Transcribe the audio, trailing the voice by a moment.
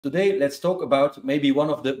Today, let's talk about maybe one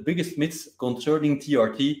of the biggest myths concerning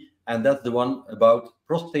TRT, and that's the one about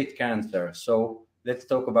prostate cancer. So let's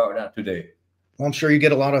talk about that today. Well, I'm sure you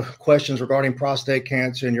get a lot of questions regarding prostate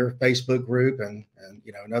cancer in your Facebook group and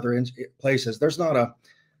in other places. There's not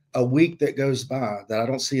a week that goes by that I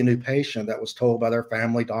don't see a new patient that was told by their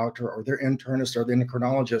family doctor or their internist or the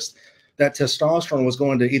endocrinologist that testosterone was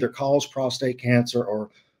going to either cause prostate cancer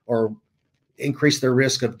or increase their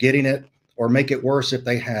risk of getting it or make it worse if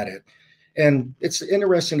they had it. And it's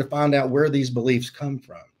interesting to find out where these beliefs come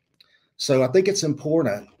from. So I think it's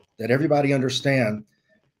important that everybody understand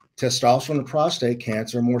testosterone and prostate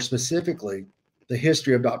cancer, more specifically, the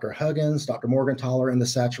history of Dr. Huggins, Dr. Morgentaler, and the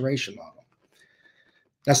saturation model.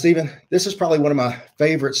 Now, Stephen, this is probably one of my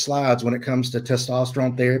favorite slides when it comes to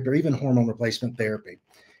testosterone therapy or even hormone replacement therapy.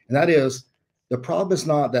 And that is, the problem is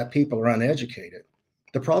not that people are uneducated.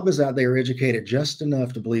 The problem is that they are educated just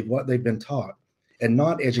enough to believe what they've been taught and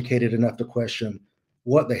not educated enough to question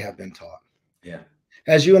what they have been taught. Yeah.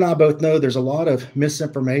 As you and I both know, there's a lot of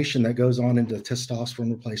misinformation that goes on in the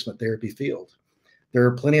testosterone replacement therapy field. There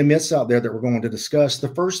are plenty of myths out there that we're going to discuss,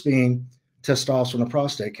 the first being testosterone and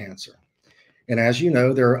prostate cancer. And as you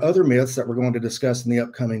know, there are other myths that we're going to discuss in the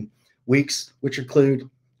upcoming weeks, which include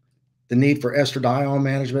the need for estradiol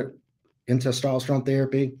management in testosterone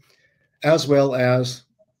therapy, as well as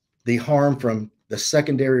the harm from the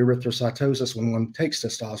secondary erythrocytosis when one takes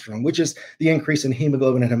testosterone, which is the increase in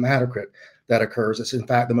hemoglobin and hematocrit that occurs. It's in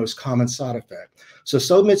fact the most common side effect.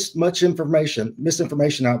 So much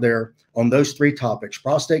misinformation out there on those three topics: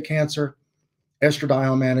 prostate cancer,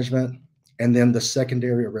 estradiol management, and then the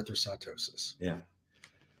secondary erythrocytosis. Yeah.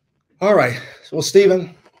 All right. Well,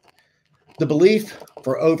 Stephen, the belief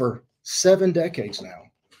for over 7 decades now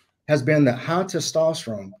has been that high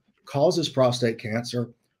testosterone causes prostate cancer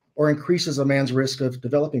or increases a man's risk of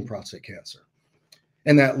developing prostate cancer,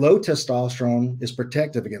 and that low testosterone is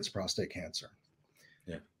protective against prostate cancer.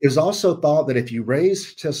 Yeah. It is also thought that if you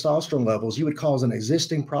raise testosterone levels, you would cause an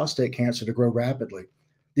existing prostate cancer to grow rapidly,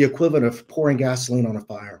 the equivalent of pouring gasoline on a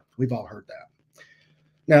fire. We've all heard that.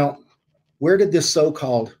 Now, where did this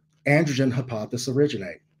so-called androgen hypothesis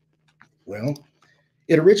originate? Well,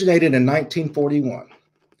 it originated in 1941.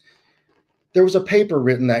 There was a paper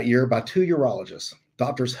written that year by 2 urologists,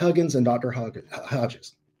 Drs. Huggins and Dr.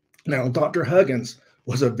 Hodges. Now, Dr. Huggins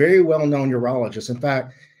was a very well-known urologist. In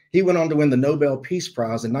fact, he went on to win the Nobel Peace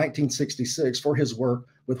Prize in 1966 for his work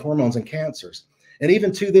with hormones and cancers. And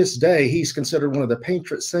even to this day, he's considered one of the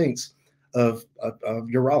patron saints of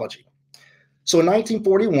urology. So in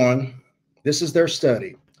 1941, this is their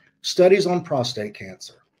studies on prostate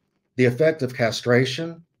cancer, the effect of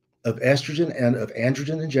castration, of estrogen and of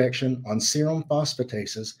androgen injection on serum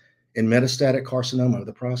phosphatases in metastatic carcinoma of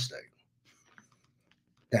the prostate.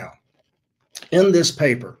 Now, in this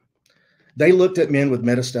paper, they looked at men with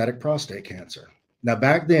metastatic prostate cancer. Now,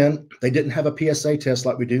 back then, they didn't have a PSA test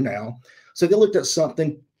like we do now. So they looked at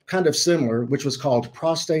something kind of similar, which was called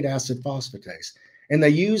prostate acid phosphatase. And they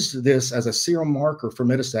used this as a serum marker for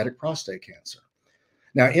metastatic prostate cancer.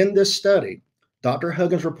 Now, in this study, Dr.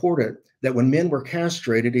 Huggins reported that when men were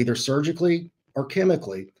castrated, either surgically or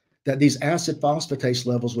chemically, that these acid phosphatase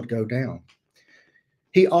levels would go down.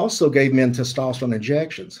 He also gave men testosterone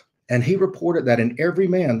injections, and he reported that in every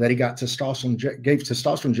man that he got gave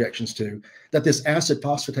testosterone injections to, that this acid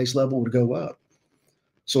phosphatase level would go up.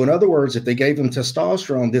 So in other words, if they gave them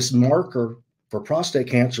testosterone, this marker for prostate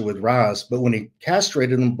cancer would rise, but when he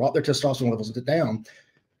castrated them, brought their testosterone levels down,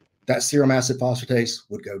 that serum acid phosphatase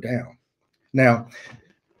would go down. Now,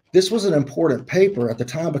 this was an important paper at the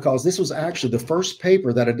time because this was actually the first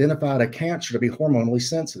paper that identified a cancer to be hormonally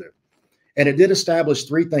sensitive. And it did establish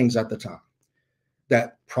 3 things at the time: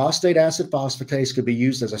 that prostate acid phosphatase could be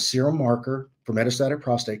used as a serum marker for metastatic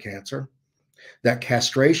prostate cancer, that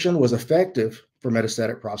castration was effective for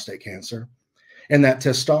metastatic prostate cancer, and that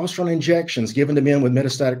testosterone injections given to men with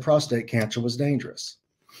metastatic prostate cancer was dangerous.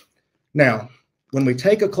 Now, when we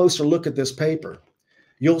take a closer look at this paper,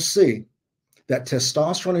 you'll see that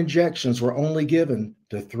testosterone injections were only given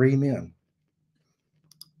to 3 men.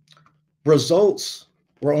 Results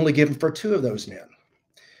were only given for 2 of those men.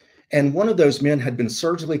 And one of those men had been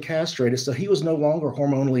surgically castrated, so he was no longer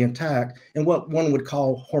hormonally intact and what one would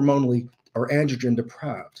call hormonally or androgen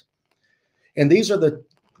deprived. And this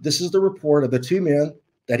is the report of the 2 men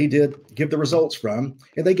that he did give the results from.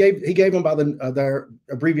 And he gave them by their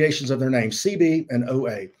abbreviations of their names, CB and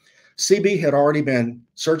OA. CB had already been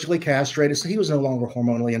surgically castrated, so he was no longer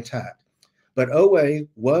hormonally intact. But OA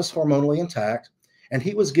was hormonally intact, and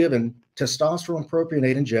he was given testosterone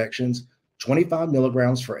propionate injections, 25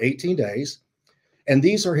 milligrams for 18 days. And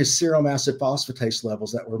these are his serum acid phosphatase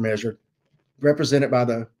levels that were measured, represented by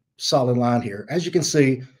the solid line here. As you can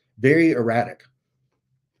see, very erratic.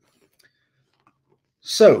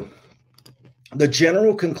 So the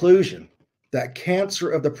general conclusion that cancer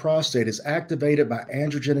of the prostate is activated by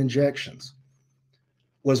androgen injections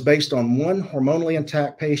was based on one hormonally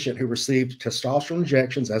intact patient who received testosterone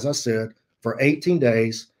injections, as I said, for 18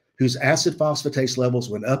 days, whose acid phosphatase levels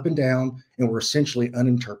went up and down and were essentially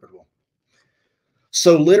uninterpretable.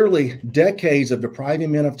 So literally decades of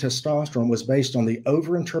depriving men of testosterone was based on the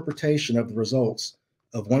overinterpretation of the results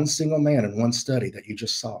of one single man in one study that you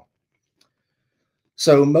just saw.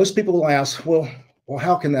 So most people will ask, well,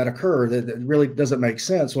 how can that occur? That really doesn't make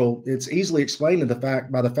sense. Well, it's easily explained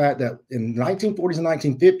by the fact that in the 1940s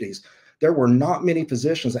and 1950s, there were not many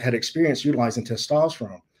physicians that had experience utilizing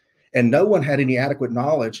testosterone, and no one had any adequate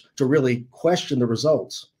knowledge to really question the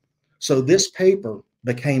results. So this paper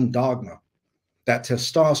became dogma that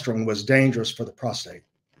testosterone was dangerous for the prostate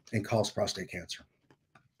and caused prostate cancer.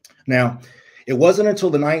 Now, it wasn't until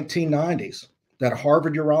the 1990s that a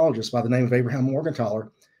Harvard urologist by the name of Abraham Morgentaler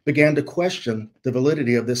began to question the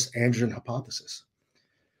validity of this androgen hypothesis.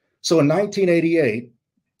 So in 1988,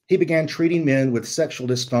 he began treating men with sexual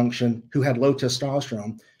dysfunction who had low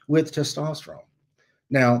testosterone with testosterone.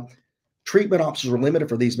 Now, treatment options were limited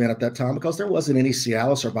for these men at that time because there wasn't any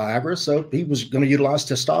Cialis or Viagra, so he was going to utilize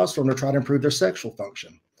testosterone to try to improve their sexual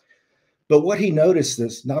function. But what he noticed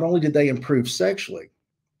is not only did they improve sexually,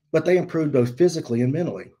 but they improved both physically and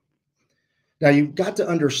mentally. Now, you've got to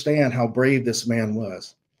understand how brave this man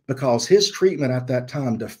was, because his treatment at that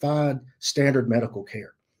time defied standard medical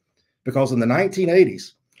care. Because in the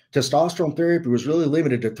 1980s, testosterone therapy was really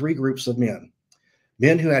limited to three groups of men: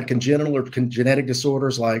 men who had congenital or genetic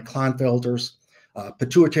disorders like Klinefelter's,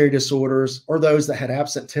 pituitary disorders, or those that had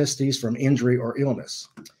absent testes from injury or illness.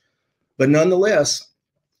 But nonetheless,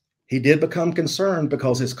 he did become concerned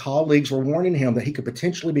because his colleagues were warning him that he could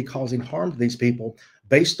potentially be causing harm to these people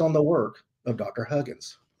based on the work of Dr.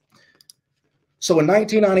 Huggins. So in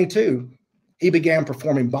 1992, he began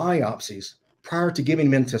performing biopsies prior to giving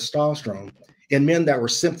men testosterone in men that were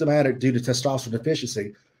symptomatic due to testosterone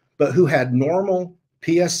deficiency, but who had normal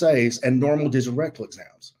PSAs and normal digital rectal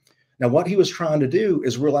exams. Now, what he was trying to do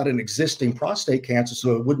is rule out an existing prostate cancer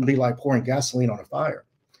so it wouldn't be like pouring gasoline on a fire.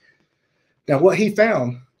 Now, what he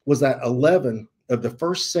found was that 11 of the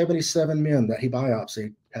first 77 men that he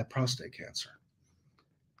biopsied had prostate cancer.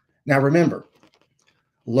 Now, remember,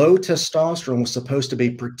 low testosterone was supposed to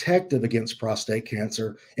be protective against prostate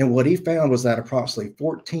cancer, and what he found was that approximately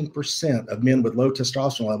 14% of men with low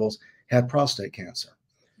testosterone levels had prostate cancer.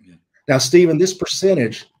 Yeah. Now, Stephen, this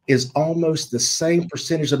percentage is almost the same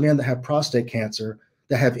percentage of men that have prostate cancer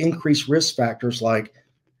that have increased risk factors like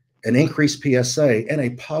an increased PSA and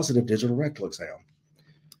a positive digital rectal exam.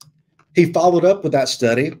 He followed up with that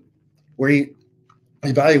study where he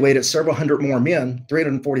evaluated several hundred more men,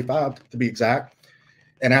 345 to be exact.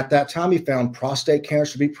 And at that time, he found prostate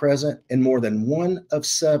cancer to be present in more than 1 of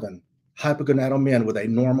 7 hypogonadal men with a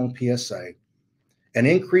normal PSA. An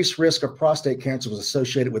increased risk of prostate cancer was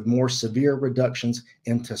associated with more severe reductions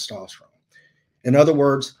in testosterone. In other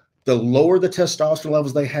words, the lower the testosterone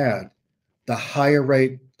levels they had, the higher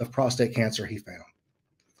rate of prostate cancer he found.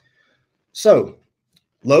 So,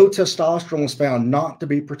 low testosterone was found not to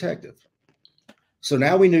be protective. So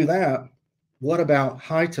now we knew that. What about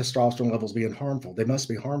high testosterone levels being harmful? They must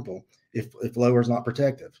be harmful if lower is not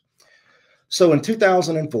protective. So in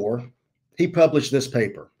 2004, he published this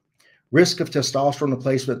paper, Risk of Testosterone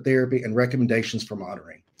Replacement Therapy and Recommendations for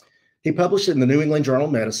Monitoring. He published it in the New England Journal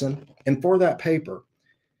of Medicine. And for that paper,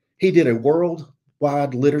 he did a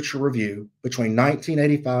worldwide literature review between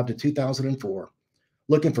 1985 to 2004,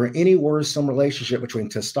 looking for any worrisome relationship between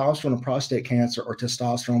testosterone and prostate cancer or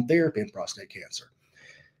testosterone therapy and prostate cancer.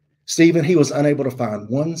 Stephen, he was unable to find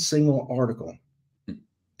one single article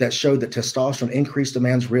that showed that testosterone increased a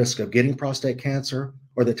man's risk of getting prostate cancer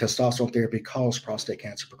or that testosterone therapy caused prostate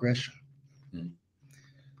cancer progression.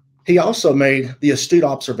 He also made the astute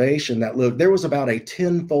observation that, look, there was about a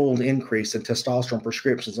 10-fold increase in testosterone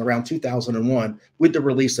prescriptions around 2001 with the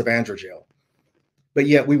release of androgel. But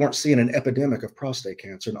yet we weren't seeing an epidemic of prostate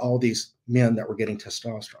cancer in all these men that were getting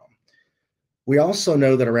testosterone. We also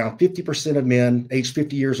know that around 50% of men aged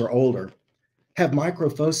 50 years or older have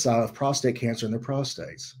microfoci of prostate cancer in their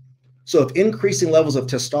prostates. So if increasing levels of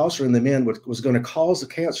testosterone in the men was going to cause the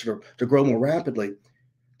cancer to grow more rapidly,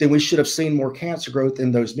 then we should have seen more cancer growth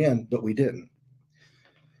in those men, but we didn't.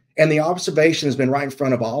 And the observation has been right in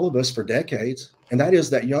front of all of us for decades, and that is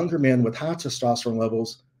that younger men with high testosterone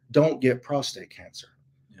levels don't get prostate cancer.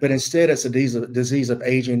 But instead, it's a disease of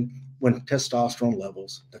aging when testosterone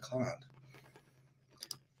levels declined.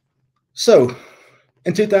 So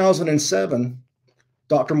in 2007,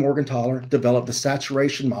 Dr. Morgenthaler developed the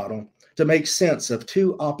saturation model to make sense of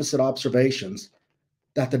two opposite observations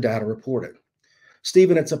that the data reported.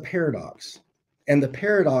 Stephen, it's a paradox. And the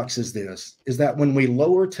paradox is this, is that when we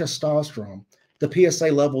lower testosterone, the PSA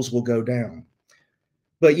levels will go down.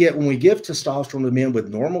 But yet when we give testosterone to men with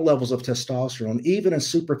normal levels of testosterone, even in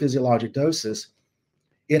supraphysiologic doses,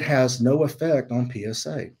 it has no effect on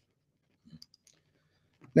PSA.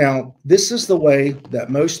 Now, this is the way that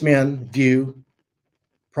most men view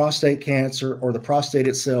prostate cancer or the prostate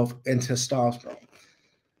itself and testosterone.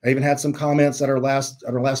 I even had some comments at our last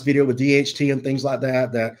video with DHT and things like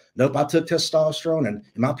that, that nope, I took testosterone and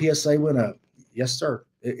my PSA went up. Yes, sir,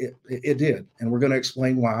 it did. And we're going to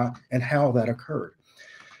explain why and how that occurred.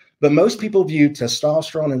 But most people view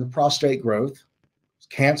testosterone and the prostate growth,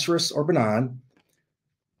 cancerous or benign,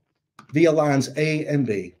 via lines A and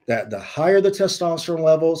B, that the higher the testosterone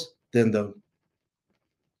levels, then the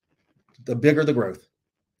bigger the growth.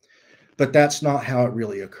 But that's not how it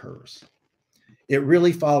really occurs. It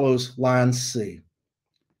really follows line C.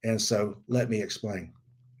 And so let me explain.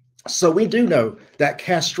 So we do know that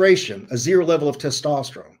castration, a zero level of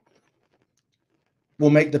testosterone, will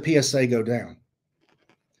make the PSA go down.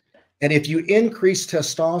 And if you increase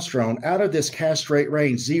testosterone out of this castrate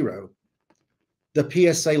range 0, the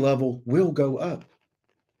PSA level will go up,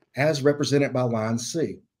 as represented by line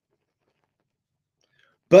C.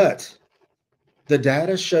 But the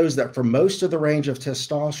data shows that for most of the range of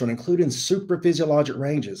testosterone, including supraphysiologic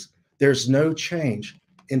ranges, there's no change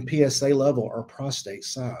in PSA level or prostate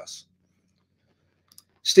size.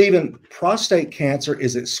 Stephen, prostate cancer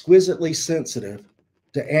is exquisitely sensitive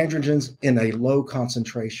to androgens in a low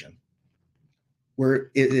concentration,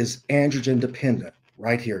 where it is androgen dependent,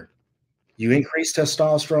 right here. You increase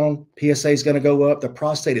testosterone, PSA is going to go up. The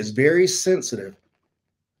prostate is very sensitive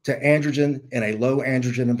to androgen in a low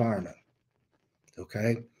androgen environment.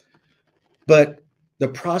 Okay. But the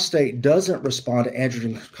prostate doesn't respond to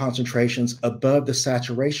androgen concentrations above the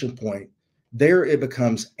saturation point. There it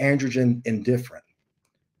becomes androgen indifferent.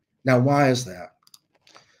 Now, why is that?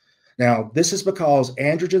 Now, this is because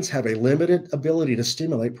androgens have a limited ability to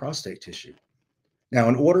stimulate prostate tissue. Now,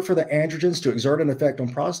 in order for the androgens to exert an effect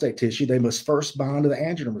on prostate tissue, they must first bind to the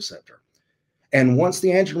androgen receptor. And once the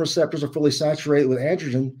androgen receptors are fully saturated with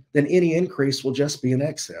androgen, then any increase will just be in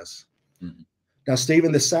excess. Mm-hmm. Now,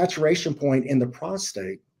 Stephen, the saturation point in the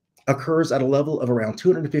prostate occurs at a level of around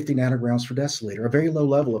 250 nanograms per deciliter, a very low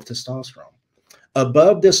level of testosterone.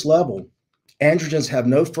 Above this level, androgens have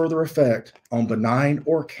no further effect on benign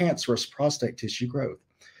or cancerous prostate tissue growth.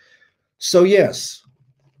 So yes,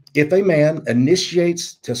 if a man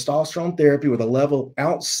initiates testosterone therapy with a level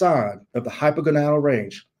outside of the hypogonadal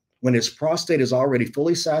range, when his prostate is already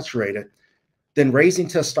fully saturated, then raising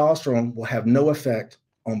testosterone will have no effect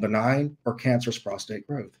on benign or cancerous prostate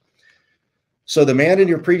growth. So the man in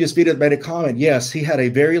your previous video made a comment, yes, he had a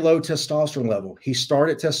very low testosterone level. He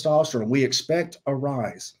started testosterone. We expect a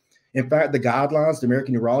rise. In fact, the guidelines, the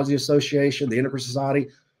American Urology Association, the Endocrine Society,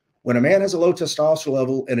 when a man has a low testosterone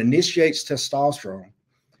level and initiates testosterone,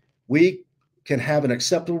 we can have an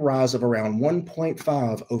acceptable rise of around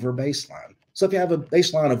 1.5 over baseline. So if you have a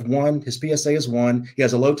baseline of 1, his PSA is 1, he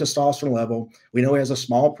has a low testosterone level, we know he has a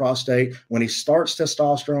small prostate. When he starts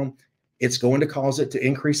testosterone, it's going to cause it to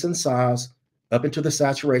increase in size up into the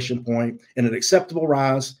saturation point, and an acceptable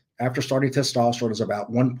rise after starting testosterone is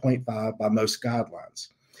about 1.5 by most guidelines.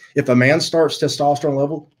 If a man starts testosterone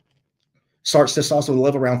level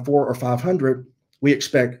around 400 or 500, we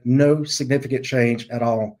expect no significant change at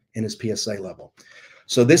all in his PSA level.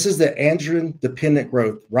 So this is the androgen-dependent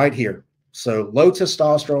growth right here. So low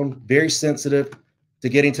testosterone, very sensitive to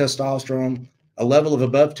getting testosterone, a level of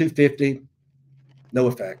above 250, no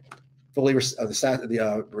effect.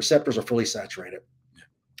 The receptors are fully saturated.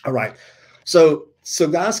 All right. So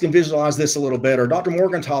guys can visualize this a little better. Dr.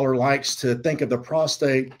 Morgenthaler likes to think of the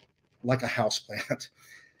prostate like a house plant.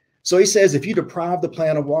 So he says, if you deprive the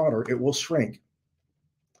plant of water, it will shrink.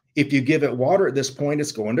 If you give it water at this point,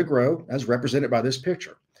 it's going to grow, as represented by this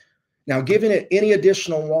picture. Now, giving it any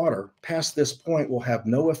additional water past this point will have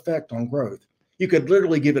no effect on growth. You could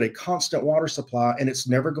literally give it a constant water supply, and it's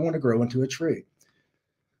never going to grow into a tree.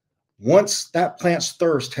 Once that plant's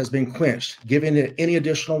thirst has been quenched, giving it any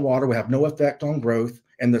additional water will have no effect on growth,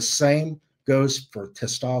 and the same goes for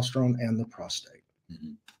testosterone and the prostate.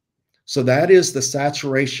 Mm-hmm. So that is the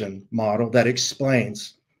saturation model that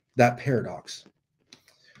explains that paradox.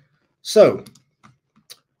 So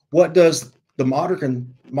what does the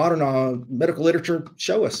modern medical literature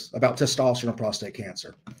show us about testosterone and prostate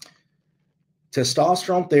cancer?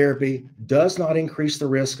 Testosterone therapy does not increase the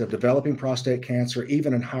risk of developing prostate cancer,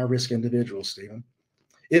 even in high-risk individuals, Stephen.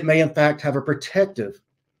 It may, in fact, have a protective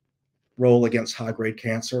role against high-grade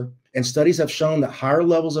cancer, and studies have shown that higher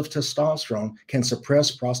levels of testosterone can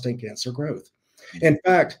suppress prostate cancer growth. In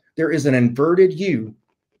fact, there is an inverted U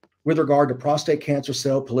with regard to prostate cancer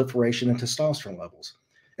cell proliferation and testosterone levels.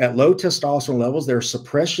 At low testosterone levels, there's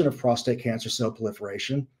suppression of prostate cancer cell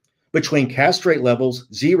proliferation. Between castrate levels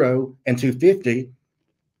 0 and 250,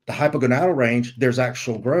 the hypogonadal range, there's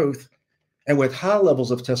actual growth. And with high levels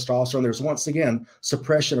of testosterone, there's once again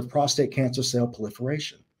suppression of prostate cancer cell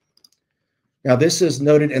proliferation. Now, this is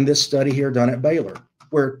noted in this study here done at Baylor,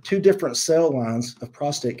 where 2 different cell lines of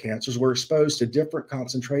prostate cancers were exposed to different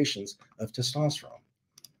concentrations of testosterone.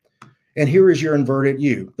 And here is your inverted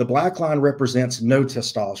U. The black line represents no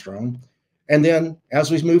testosterone. And then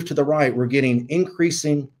as we move to the right, we're getting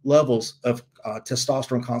increasing levels of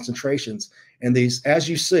testosterone concentrations. And these, as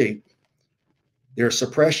you see, there's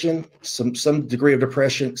suppression, some degree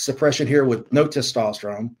of suppression here with no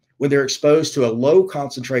testosterone. When they're exposed to a low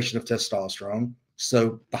concentration of testosterone,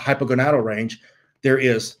 so the hypogonadal range, there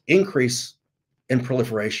is increase in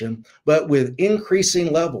proliferation, but with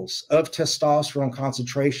increasing levels of testosterone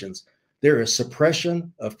concentrations, there is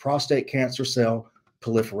suppression of prostate cancer cell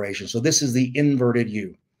proliferation. So this is the inverted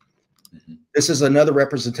U. Mm-hmm. This is another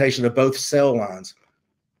representation of both cell lines.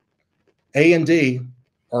 A and D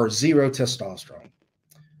are 0 testosterone.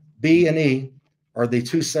 B and E are the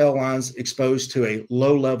 2 cell lines exposed to a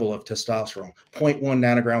low level of testosterone, 0.1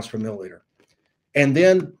 nanograms per milliliter. And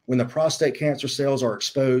then when the prostate cancer cells are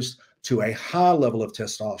exposed to a high level of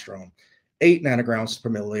testosterone, 8 nanograms per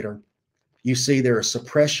milliliter, you see there is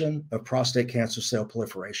suppression of prostate cancer cell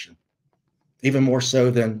proliferation, even more so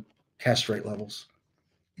than castrate levels.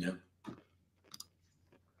 Yeah.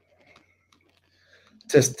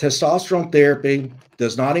 Testosterone therapy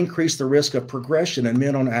does not increase the risk of progression in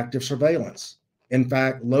men on active surveillance. In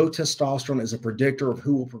fact, low testosterone is a predictor of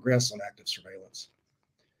who will progress on active surveillance.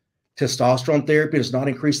 Testosterone therapy does not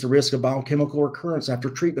increase the risk of biochemical recurrence after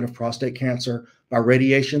treatment of prostate cancer by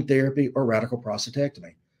radiation therapy or radical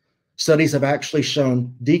prostatectomy. Studies have actually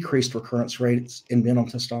shown decreased recurrence rates in men on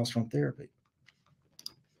testosterone therapy.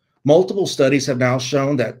 Multiple studies have now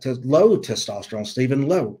shown that low testosterone, Stephen,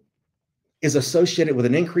 low, is associated with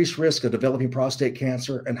an increased risk of developing prostate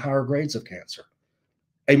cancer and higher grades of cancer,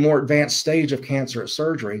 a more advanced stage of cancer at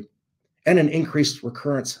surgery, and an increased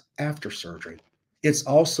recurrence after surgery. It's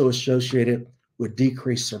also associated with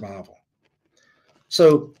decreased survival.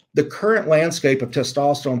 So the current landscape of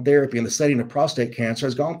testosterone therapy in the setting of prostate cancer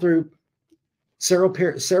has gone through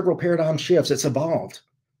several paradigm shifts. It's evolved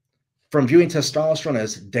from viewing testosterone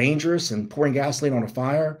as dangerous and pouring gasoline on a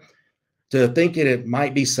fire to thinking it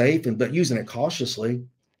might be safe but using it cautiously,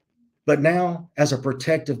 but now as a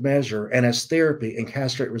protective measure and as therapy in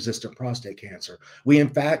castrate-resistant prostate cancer. We, in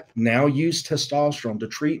fact, now use testosterone to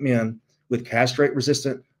treat men with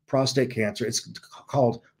castrate-resistant prostate cancer. It's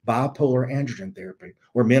called bipolar androgen therapy,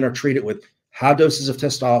 where men are treated with high doses of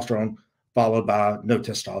testosterone followed by no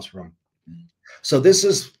testosterone. So this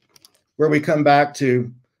is where we come back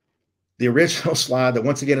to the original slide that,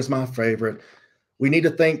 once again, is my favorite. We need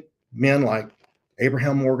to thank men like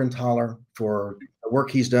Abraham Morgenthaler for the work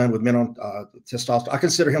he's done with men on testosterone. I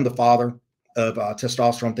consider him the father of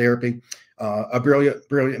testosterone therapy, a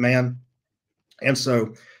brilliant man. And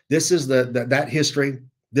so this is that history.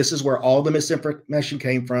 This is where all the misinformation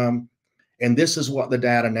came from. And this is what the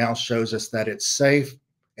data now shows us, that it's safe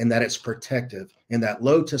and that it's protective, and that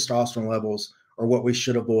low testosterone levels are what we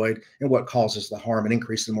should avoid and what causes the harm and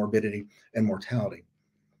increase in morbidity and mortality.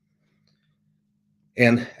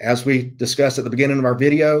 And as we discussed at the beginning of our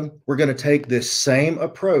video, we're going to take this same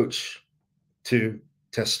approach to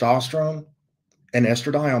testosterone and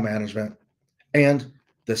estradiol management and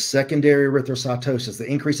the secondary erythrocytosis, the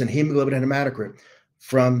increase in hemoglobin and hematocrit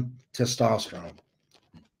from testosterone.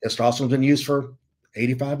 Testosterone has been used for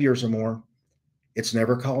 85 years or more. It's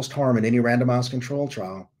never caused harm in any randomized control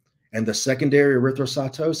trial. And the secondary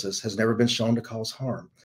erythrocytosis has never been shown to cause harm.